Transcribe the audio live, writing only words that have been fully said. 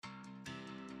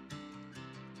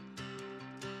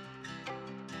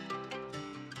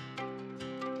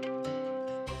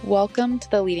Welcome to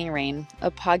The Leading Rain, a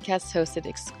podcast hosted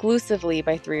exclusively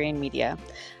by 3 Rain Media.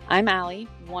 I'm Allie,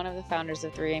 one of the founders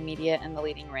of 3 Rain Media and The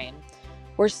Leading Rain.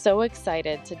 We're so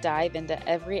excited to dive into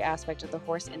every aspect of the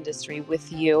horse industry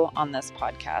with you on this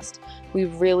podcast. We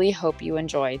really hope you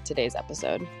enjoy today's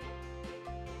episode.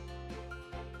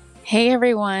 Hey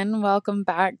everyone, welcome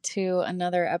back to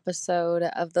another episode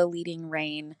of The Leading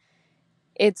Rain.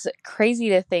 It's crazy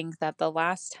to think that the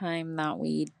last time that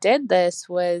we did this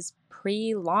was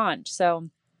pre-launch. So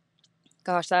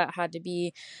gosh, that had to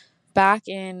be back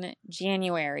in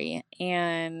January.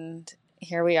 And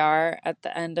here we are at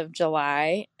the end of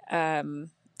July.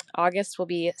 August will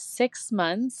be 6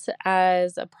 months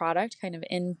as a product kind of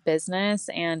in business.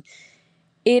 And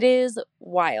it is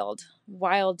wild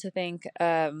to think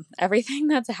everything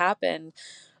that's happened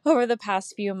over the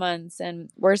past few months. And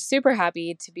we're super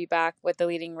happy to be back with The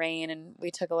Leading Rain. And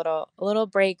we took a little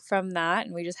break from that,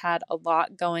 and we just had a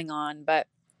lot going on. But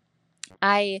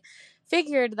I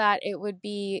figured that it would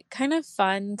be kind of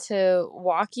fun to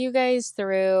walk you guys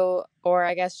through, or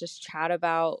I guess just chat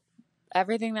about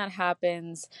everything that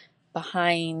happens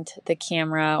behind the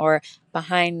camera or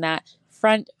behind that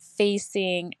front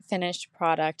facing finished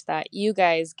product that you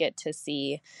guys get to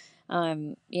see.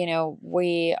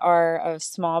 We are a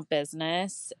small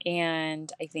business,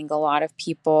 and I think a lot of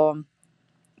people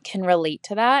can relate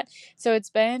to that. So it's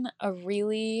been a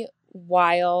really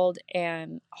wild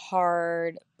and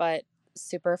hard, but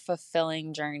super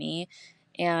fulfilling journey.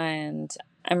 And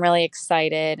I'm really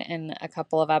excited. In a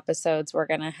couple of episodes, we're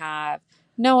going to have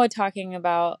Noah talking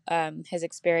about his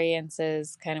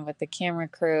experiences kind of with the camera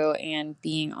crew and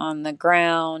being on the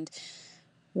ground,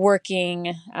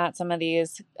 working at some of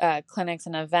these clinics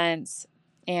and events,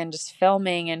 and just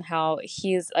filming, and how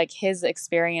he's like his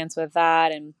experience with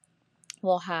that. And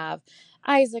we'll have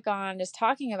Isaac on just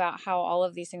talking about how all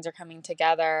of these things are coming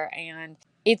together. And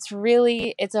it's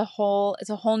a whole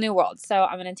new world. So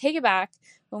I'm going to take it back.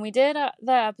 When we did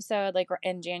the episode like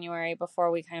in January,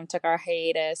 before we kind of took our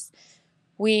hiatus,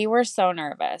 we were so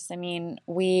nervous. I mean,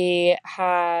 you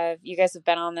guys have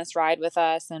been on this ride with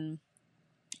us, and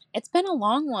it's been a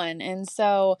long one. And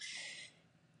so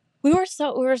we were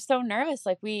so nervous.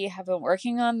 Like, we have been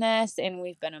working on this and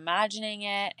we've been imagining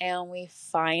it, and we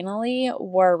finally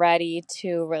were ready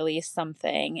to release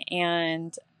something.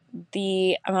 And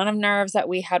the amount of nerves that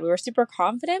we had, we were super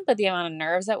confident, but the amount of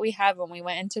nerves that we had when we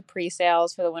went into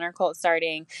pre-sales for the winter colt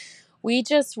starting, we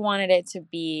just wanted it to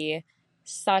be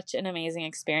such an amazing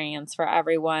experience for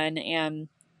everyone. And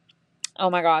oh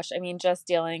my gosh, I mean, just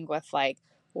dealing with like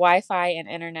Wi-Fi and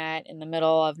internet in the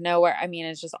middle of nowhere. I mean,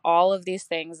 it's just all of these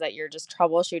things that you're just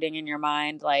troubleshooting in your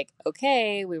mind. Like,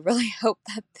 okay, we really hope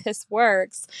that this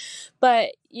works.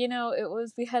 But, we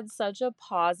had such a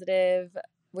positive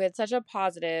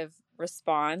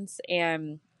response,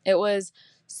 and it was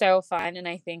so fun. And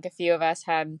I think a few of us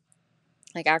had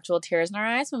like actual tears in our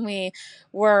eyes when we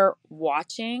were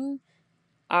watching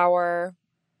our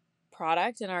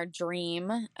product and our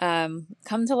dream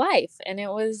come to life. And it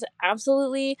was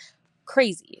absolutely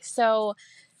crazy. So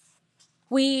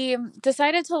we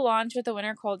decided to launch with the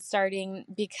winter colt starting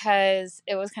because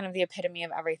it was kind of the epitome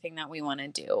of everything that we want to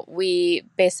do. We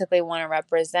basically want to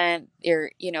represent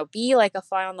be like a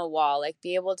fly on the wall, like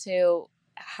be able to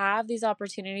have these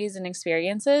opportunities and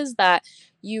experiences that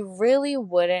you really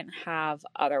wouldn't have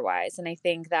otherwise. And I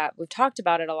think that we've talked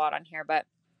about it a lot on here, but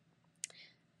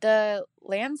the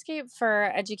landscape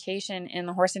for education in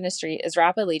the horse industry is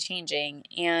rapidly changing,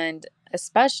 and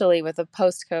especially with the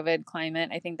post-COVID climate,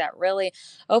 I think that really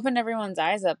opened everyone's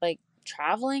eyes up. Like,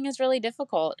 traveling is really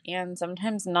difficult and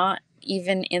sometimes not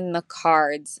even in the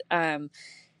cards.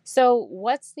 So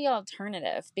what's the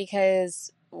alternative?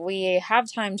 Because we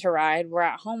have time to ride, we're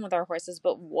at home with our horses,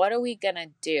 but what are we gonna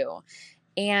do?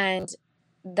 And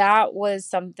that was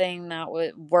something that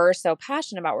we're so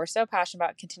passionate about. We're so passionate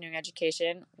about continuing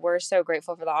education. We're so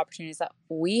grateful for the opportunities that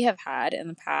we have had in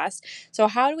the past. So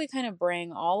how do we kind of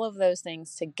bring all of those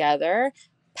things together,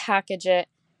 package it,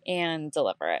 and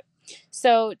deliver it?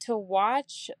 So to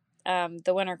watch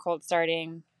the winter colt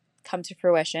starting come to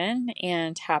fruition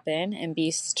and happen and be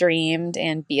streamed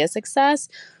and be a success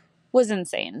was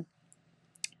insane.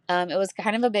 It was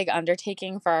kind of a big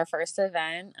undertaking for our first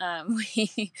event.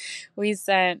 We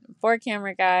sent 4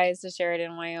 camera guys to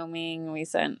Sheridan, Wyoming. We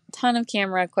sent a ton of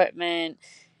camera equipment.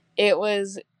 It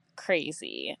was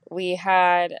crazy. We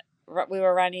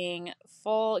were running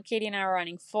Katie and I were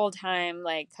running full time,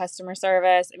 like, customer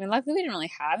service. I mean, luckily we didn't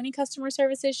really have any customer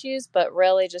service issues, but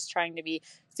really just trying to be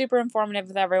super informative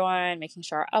with everyone, making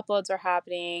sure our uploads are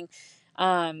happening.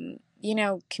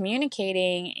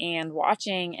 Communicating and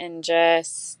watching and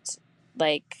just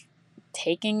like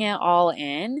taking it all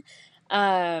in.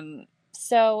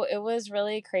 So it was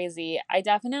really crazy. I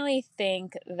definitely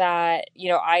think that,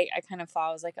 I kind of thought,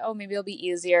 I was like, oh, maybe it'll be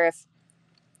easier if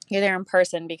you're there in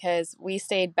person, because we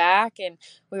stayed back and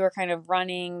we were kind of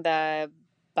running the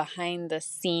behind the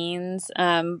scenes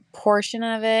portion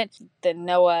of it. That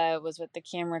Noah was with the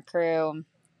camera crew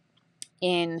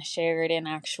in Sheridan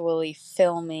actually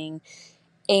filming.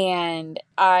 And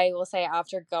I will say,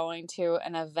 after going to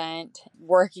an event,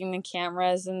 working the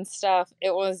cameras and stuff,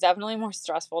 it was definitely more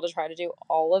stressful to try to do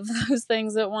all of those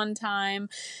things at one time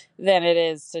than it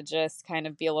is to just kind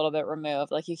of be a little bit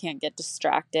removed. Like, you can't get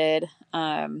distracted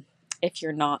if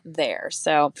you're not there.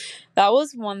 So that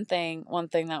was one thing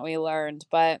that we learned.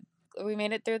 But we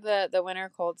made it through the winter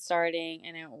cold starting,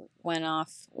 and it went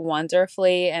off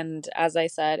wonderfully. And as I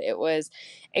said, it was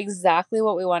exactly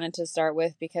what we wanted to start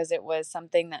with, because it was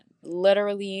something that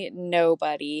literally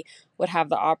nobody would have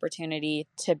the opportunity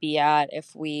to be at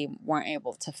if we weren't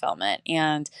able to film it.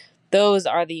 And those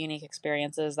are the unique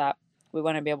experiences that we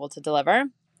want to be able to deliver.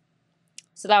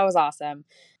 So that was awesome.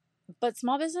 But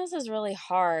small business is really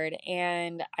hard.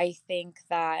 And I think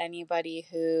that anybody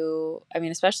who,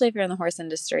 especially if you're in the horse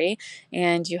industry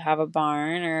and you have a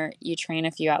barn or you train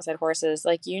a few outside horses,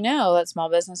 like, that small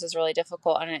business is really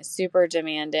difficult and it's super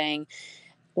demanding.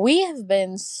 We have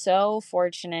been so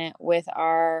fortunate with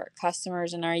our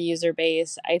customers and our user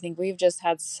base. I think we've just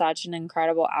had such an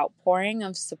incredible outpouring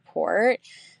of support.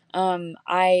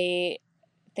 I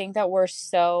think that we're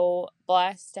so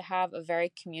blessed to have a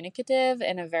very communicative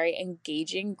and a very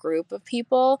engaging group of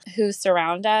people who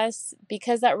surround us,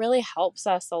 because that really helps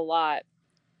us a lot.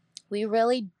 We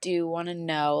really do want to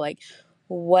know, like,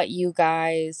 what you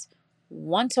guys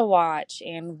want to watch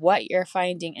and what you're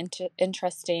finding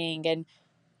interesting, and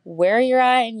where you're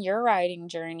at in your writing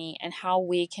journey, and how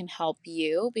we can help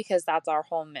you, because that's our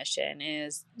whole mission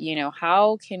is,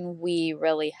 how can we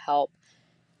really help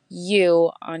you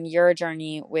on your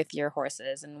journey with your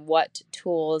horses, and what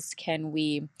tools can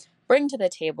we bring to the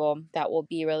table that will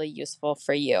be really useful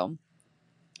for you.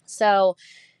 So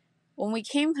when we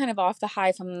came kind of off the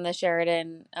high from the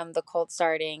Sheridan, the colt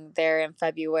starting there in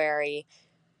February,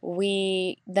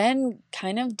 we then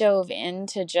kind of dove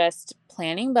into just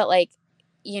planning. But like,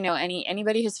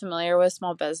 anybody who's familiar with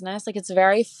small business, like, it's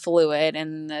very fluid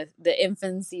in the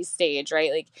infancy stage,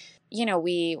 right? Like,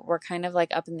 we were kind of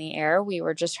like up in the air. We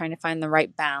were just trying to find the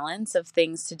right balance of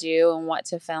things to do and what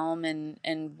to film,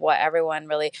 and what everyone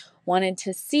really wanted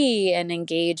to see and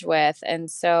engage with. And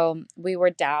so we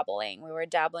were dabbling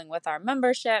with our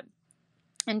membership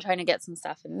and trying to get some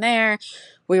stuff in there.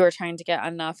 We were trying to get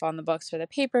enough on the books for the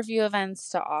pay-per-view events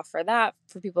to offer that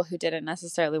for people who didn't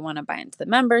necessarily want to buy into the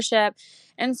membership.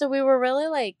 And so we were really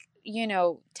like,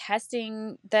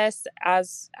 testing this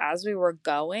as we were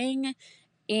going.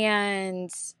 And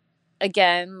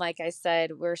again, like I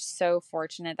said, we're so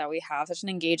fortunate that we have such an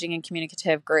engaging and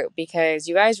communicative group, because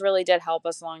you guys really did help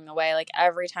us along the way. Like,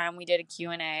 every time we did a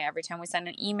Q&A, every time we sent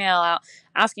an email out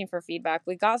asking for feedback,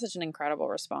 we got such an incredible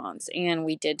response, and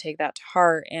we did take that to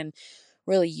heart and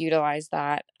really utilize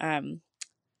that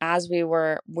as we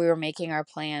were making our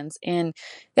plans. And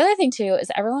the other thing too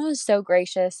is everyone was so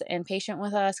gracious and patient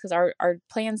with us, because our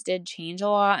plans did change a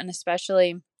lot, and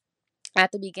especially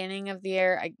at the beginning of the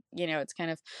year, it's kind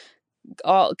of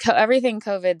everything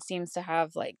COVID seems to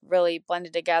have like really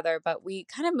blended together, but we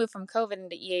kind of moved from COVID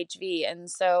into EHV. And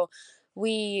so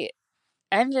we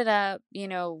ended up,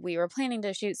 we were planning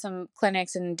to shoot some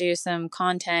clinics and do some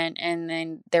content, and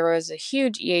then there was a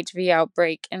huge EHV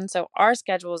outbreak. And so our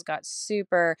schedules got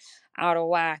super out of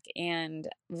whack, and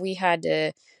we had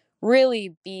to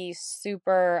really be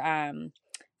super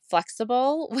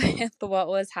flexible with what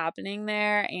was happening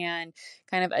there, and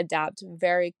kind of adapt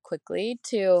very quickly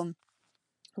to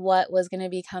what was going to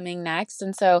be coming next.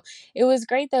 And so it was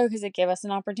great though, because it gave us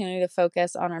an opportunity to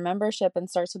focus on our membership and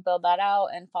start to build that out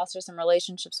and foster some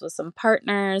relationships with some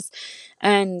partners,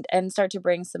 and start to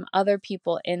bring some other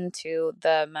people into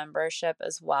the membership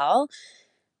as well.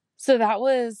 So that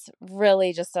was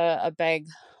really just a big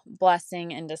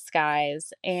blessing in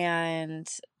disguise. And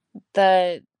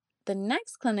the the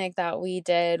next clinic that we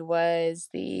did was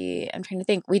I'm trying to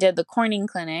think, we did the corning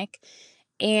clinic,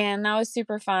 and that was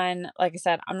super fun. Like I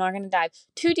said, I'm not going to dive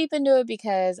too deep into it,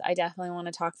 because I definitely want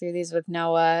to talk through these with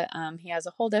Noah. He has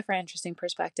a whole different interesting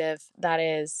perspective that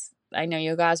I know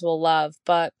you guys will love.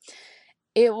 But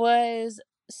it was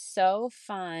so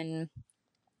fun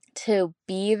to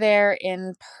be there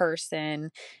in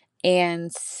person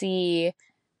and see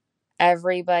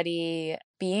everybody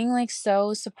being like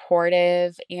so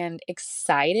supportive and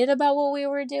excited about what we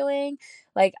were doing.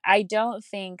 Like, I don't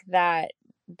think that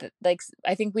like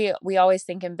I think we always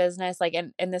think in business, like,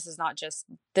 and this is not just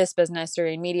this business or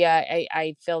in media.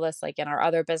 I feel this like in our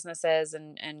other businesses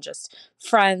and just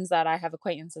friends that I have,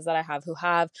 acquaintances that I have who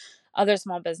have other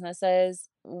small businesses.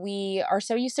 We are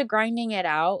so used to grinding it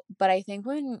out, but I think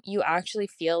when you actually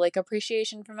feel like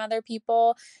appreciation from other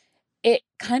people, it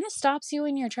kind of stops you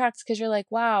in your tracks because you're like,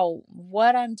 wow,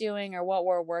 what I'm doing or what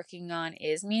we're working on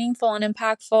is meaningful and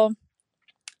impactful.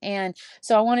 And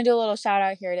so I want to do a little shout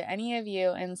out here to any of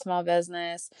you in small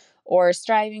business or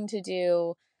striving to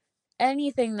do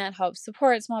anything that helps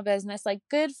support small business. Like,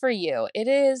 good for you. It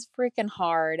is freaking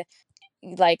hard.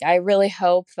 Like, I really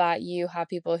hope that you have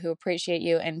people who appreciate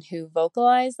you and who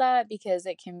vocalize that, because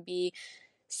it can be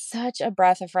such a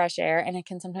breath of fresh air, and it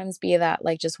can sometimes be that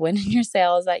like just wind in your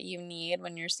sails that you need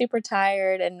when you're super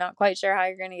tired and not quite sure how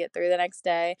you're going to get through the next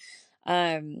day.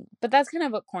 But that's kind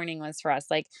of what Corning was for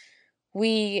us. Like,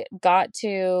 we got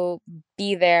to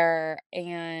be there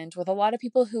and with a lot of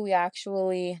people who we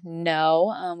actually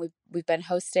know. We've been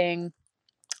hosting,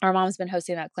 our mom's been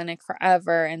hosting that clinic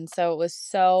forever, and so it was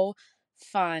so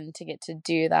fun to get to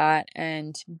do that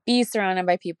and be surrounded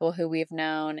by people who we've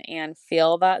known and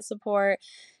feel that support.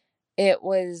 It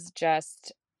was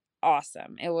just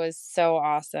awesome. It was so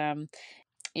awesome.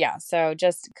 Yeah, so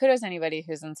just kudos to anybody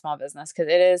who's in small business,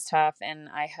 because it is tough. And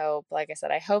I hope, like I said,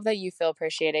 I hope that you feel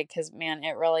appreciated, because man,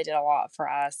 it really did a lot for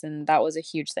us. And that was a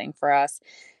huge thing for us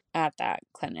at that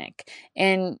clinic.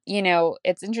 And,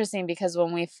 it's interesting because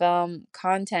when we film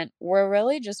content, we're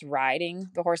really just riding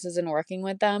the horses and working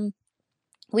with them.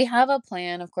 We have a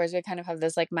plan. Of course, we kind of have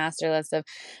this like master list of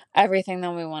everything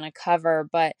that we want to cover,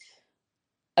 but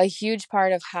a huge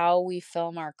part of how we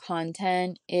film our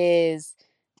content is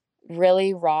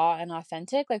really raw and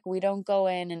authentic. Like, we don't go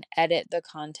in and edit the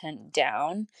content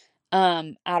down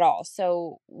at all.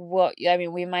 So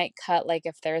we might cut, like,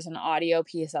 if there's an audio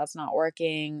piece that's not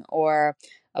working or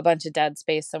a bunch of dead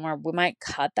space somewhere, we might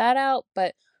cut that out,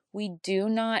 but we do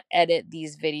not edit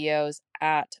these videos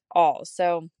at all.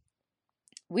 So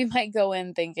we might go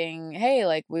in thinking, hey,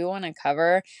 like, we want to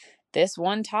cover this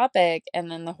one topic, and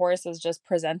then the horse is just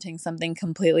presenting something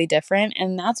completely different.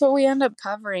 And that's what we end up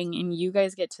covering. And you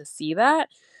guys get to see that.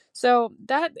 So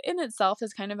that in itself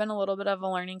has kind of been a little bit of a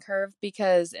learning curve,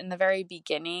 because in the very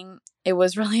beginning, it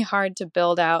was really hard to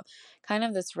build out kind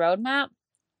of this roadmap.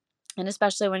 And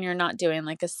especially when you're not doing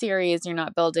like a series, you're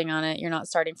not building on it, you're not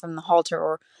starting from the halter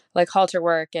or like halter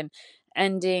work and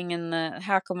ending in the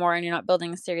hackamore, and you're not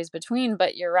building a series between,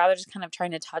 but you're rather just kind of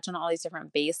trying to touch on all these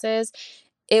different bases.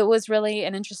 It was really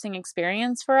an interesting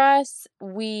experience for us.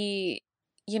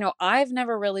 I've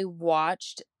never really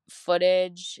watched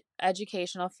footage,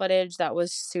 educational footage that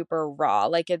was super raw.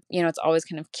 Like, it's always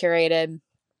kind of curated,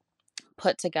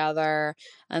 put together,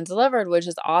 and delivered, which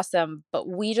is awesome. But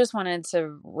we just wanted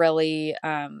to really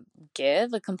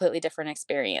give a completely different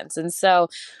experience. And so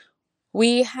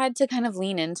we had to kind of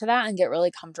lean into that and get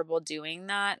really comfortable doing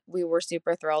that. We were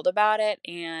super thrilled about it,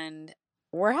 and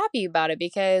we're happy about it,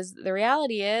 because the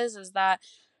reality is that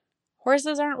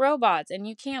horses aren't robots, and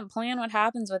you can't plan what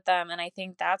happens with them. And I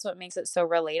think that's what makes it so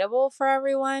relatable for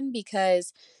everyone,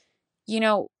 because you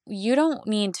don't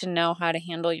need to know how to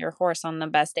handle your horse on the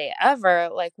best day ever.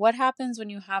 Like, what happens when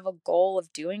you have a goal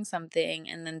of doing something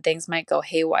and then things might go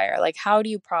haywire? Like, how do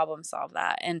you problem solve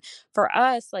that? And for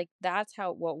us, like, that's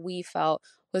what we felt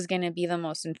was going to be the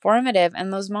most informative,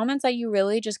 and those moments that you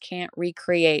really just can't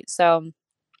recreate. So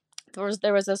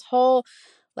there was this whole,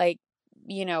 like,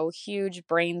 huge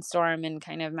brainstorm and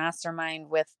kind of mastermind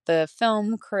with the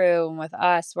film crew and with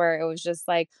us, where it was just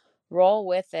like, roll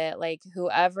with it. Like,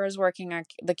 whoever's working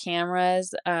the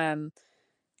cameras,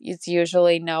 it's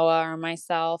usually Noah or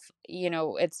myself.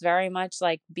 It's very much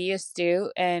like, be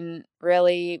astute and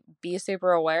really be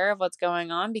super aware of what's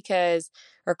going on, because,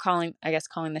 or calling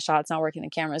the shots, not working the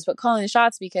cameras, but calling the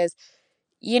shots, because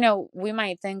we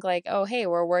might think like, oh, hey,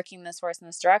 we're working this horse in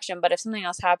this direction. But if something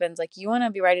else happens, like, you want to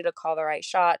be ready to call the right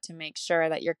shot to make sure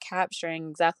that you're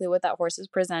capturing exactly what that horse is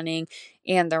presenting,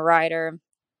 and the rider,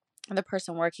 the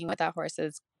person working with that horse,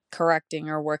 is correcting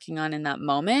or working on in that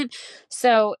moment.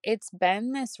 So it's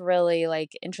been this really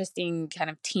like interesting kind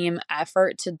of team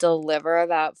effort to deliver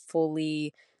that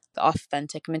fully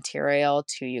authentic material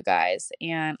to you guys.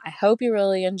 And I hope you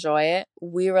really enjoy it.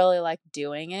 We really like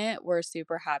doing it. We're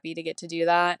super happy to get to do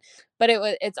that. But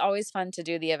it's always fun to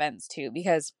do the events too,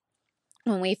 because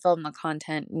when we film the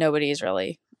content, nobody's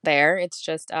really there. It's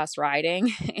just us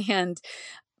riding and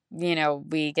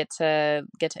we get to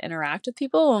interact with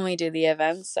people when we do the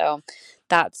events. So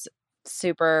that's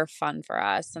super fun for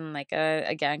us, and like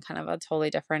again, kind of a totally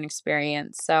different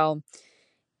experience. So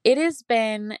it has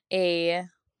been a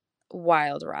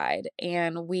wild ride.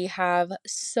 And we have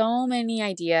so many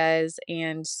ideas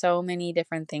and so many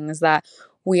different things that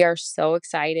we are so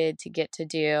excited to get to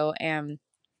do. And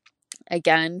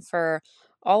again, for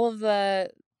all of the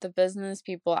business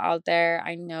people out there,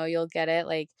 I know you'll get it,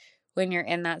 like, when you're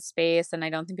in that space, and I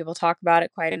don't think people talk about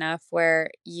it quite enough, where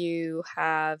you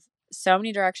have so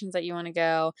many directions that you wanna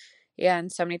go, and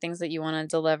so many things that you wanna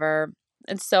deliver.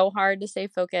 It's so hard to stay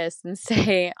focused and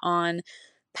stay on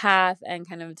path and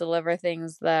kind of deliver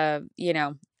things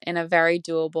in a very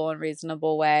doable and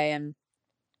reasonable way, and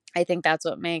I think that's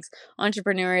what makes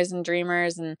entrepreneurs and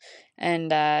dreamers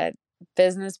and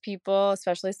business people,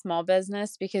 especially small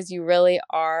business, because you really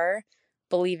are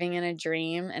believing in a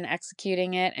dream and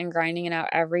executing it and grinding it out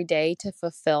every day to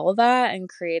fulfill that and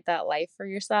create that life for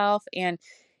yourself. And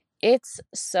it's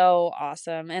so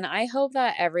awesome. And I hope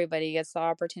that everybody gets the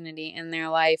opportunity in their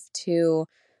life to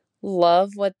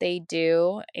love what they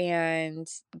do and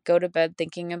go to bed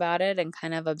thinking about it and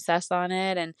kind of obsess on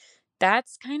it. And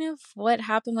that's kind of what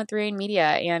happened with Rain Media.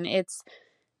 And it's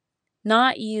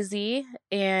not easy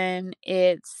and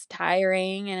it's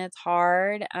tiring and it's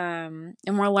hard. And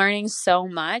we're learning so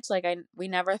much. We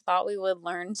never thought we would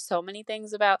learn so many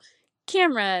things about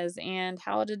cameras and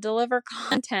how to deliver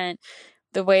content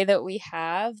the way that we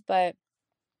have. But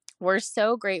we're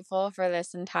so grateful for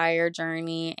this entire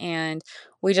journey, and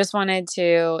we just wanted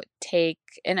to take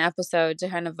an episode to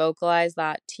kind of vocalize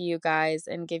that to you guys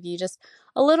and give you just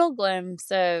a little glimpse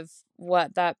of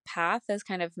what that path has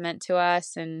kind of meant to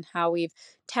us and how we've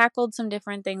tackled some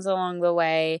different things along the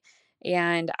way.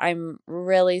 And I'm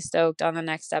really stoked on the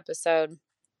next episode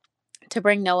to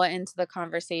bring Noah into the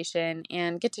conversation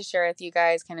and get to share with you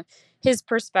guys kind of his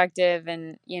perspective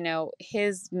and,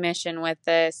 his mission with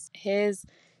this, his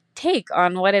take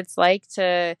on what it's like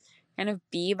to kind of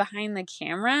be behind the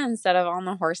camera instead of on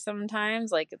the horse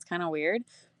sometimes. Like, it's kind of weird.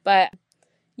 But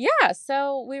yeah,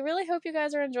 so we really hope you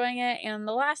guys are enjoying it. And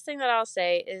the last thing that I'll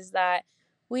say is that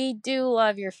we do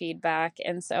love your feedback.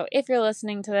 And so if you're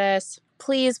listening to this,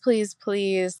 please, please,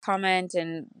 please comment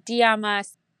and DM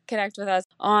us, connect with us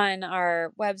on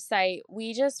our website.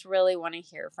 We just really want to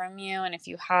hear from you. And if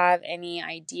you have any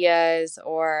ideas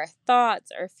or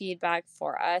thoughts or feedback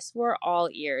for us, we're all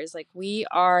ears. Like, we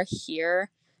are here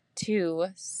to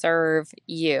serve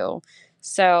you.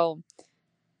 So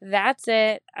that's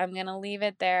it. I'm going to leave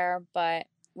it there, but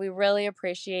we really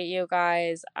appreciate you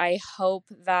guys. I hope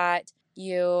that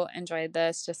you enjoyed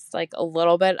this, just like a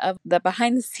little bit of the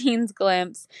behind the scenes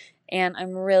glimpse. And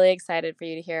I'm really excited for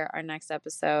you to hear our next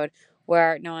episode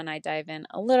where Noah and I dive in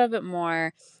a little bit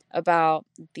more about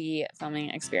the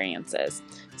filming experiences.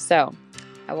 So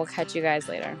I will catch you guys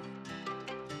later.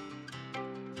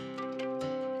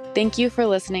 Thank you for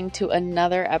listening to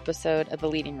another episode of The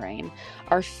Leading Rein.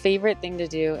 Our favorite thing to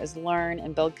do is learn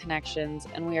and build connections,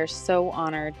 and we are so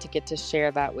honored to get to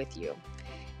share that with you.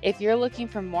 If you're looking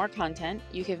for more content,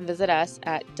 you can visit us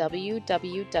at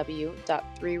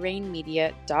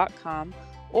www.3rainmedia.com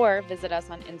or visit us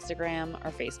on Instagram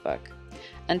or Facebook.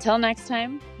 Until next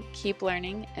time, keep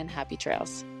learning and happy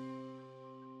trails.